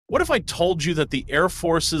What if I told you that the Air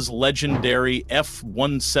Force's legendary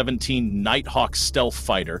F-117 Nighthawk stealth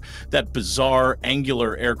fighter, that bizarre,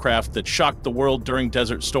 angular aircraft that shocked the world during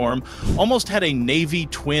Desert Storm, almost had a Navy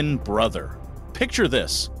twin brother? Picture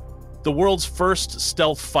this: the world's first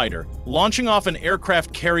stealth fighter, launching off an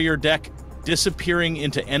aircraft carrier deck, disappearing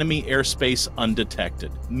into enemy airspace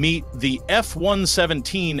undetected. Meet the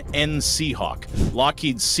F-117N Seahawk,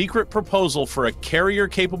 Lockheed's secret proposal for a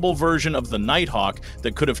carrier-capable version of the Nighthawk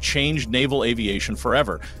that could have changed naval aviation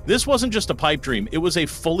forever. This wasn't just a pipe dream, it was a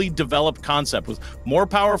fully developed concept with more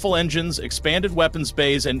powerful engines, expanded weapons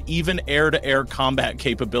bays, and even air-to-air combat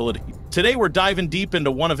capability. Today we're diving deep into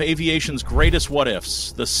one of aviation's greatest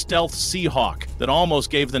what-ifs, the stealth Seahawk that almost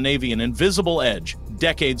gave the Navy an invisible edge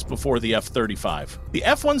decades before the F-35. The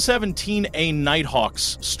F-117A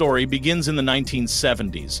Nighthawk's story begins in the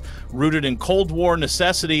 1970s, rooted in Cold War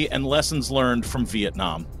necessity and lessons learned from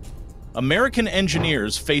Vietnam. American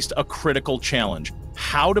engineers faced a critical challenge: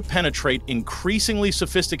 how to penetrate increasingly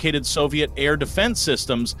sophisticated Soviet air defense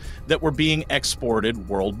systems that were being exported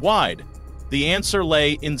worldwide. The answer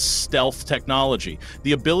lay in stealth technology,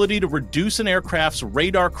 the ability to reduce an aircraft's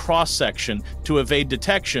radar cross-section to evade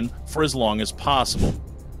detection for as long as possible.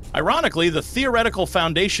 Ironically, the theoretical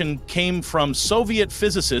foundation came from Soviet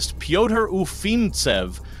physicist Pyotr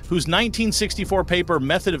Ufimtsev, whose 1964 paper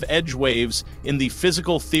Method of Edge Waves in the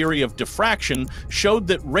Physical Theory of Diffraction showed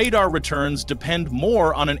that radar returns depend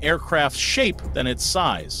more on an aircraft's shape than its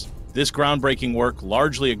size. This groundbreaking work,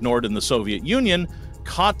 largely ignored in the Soviet Union,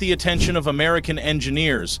 caught the attention of American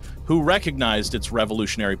engineers, who recognized its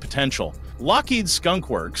revolutionary potential. Lockheed's Skunk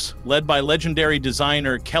Works, led by legendary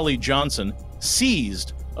designer Kelly Johnson,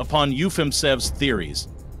 seized upon Ufimtsev's theories.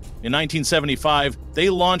 In 1975, they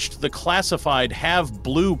launched the classified Have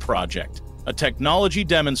Blue project, a technology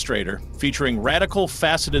demonstrator featuring radical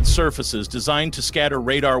faceted surfaces designed to scatter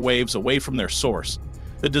radar waves away from their source.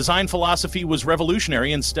 The design philosophy was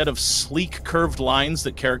revolutionary. Instead of sleek curved lines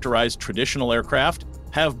that characterized traditional aircraft,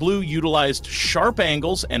 Have Blue utilized sharp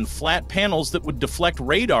angles and flat panels that would deflect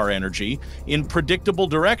radar energy in predictable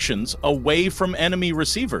directions away from enemy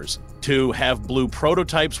receivers. Two Have Blue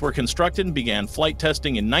prototypes were constructed and began flight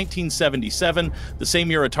testing in 1977, the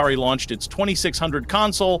same year Atari launched its 2600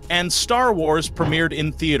 console, and Star Wars premiered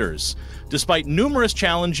in theaters. Despite numerous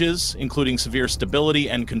challenges, including severe stability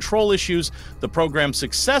and control issues, the program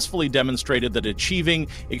successfully demonstrated that achieving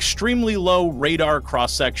extremely low radar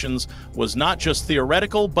cross-sections was not just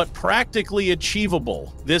theoretical, but practically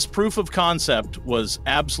achievable. This proof of concept was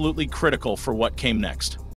absolutely critical for what came next.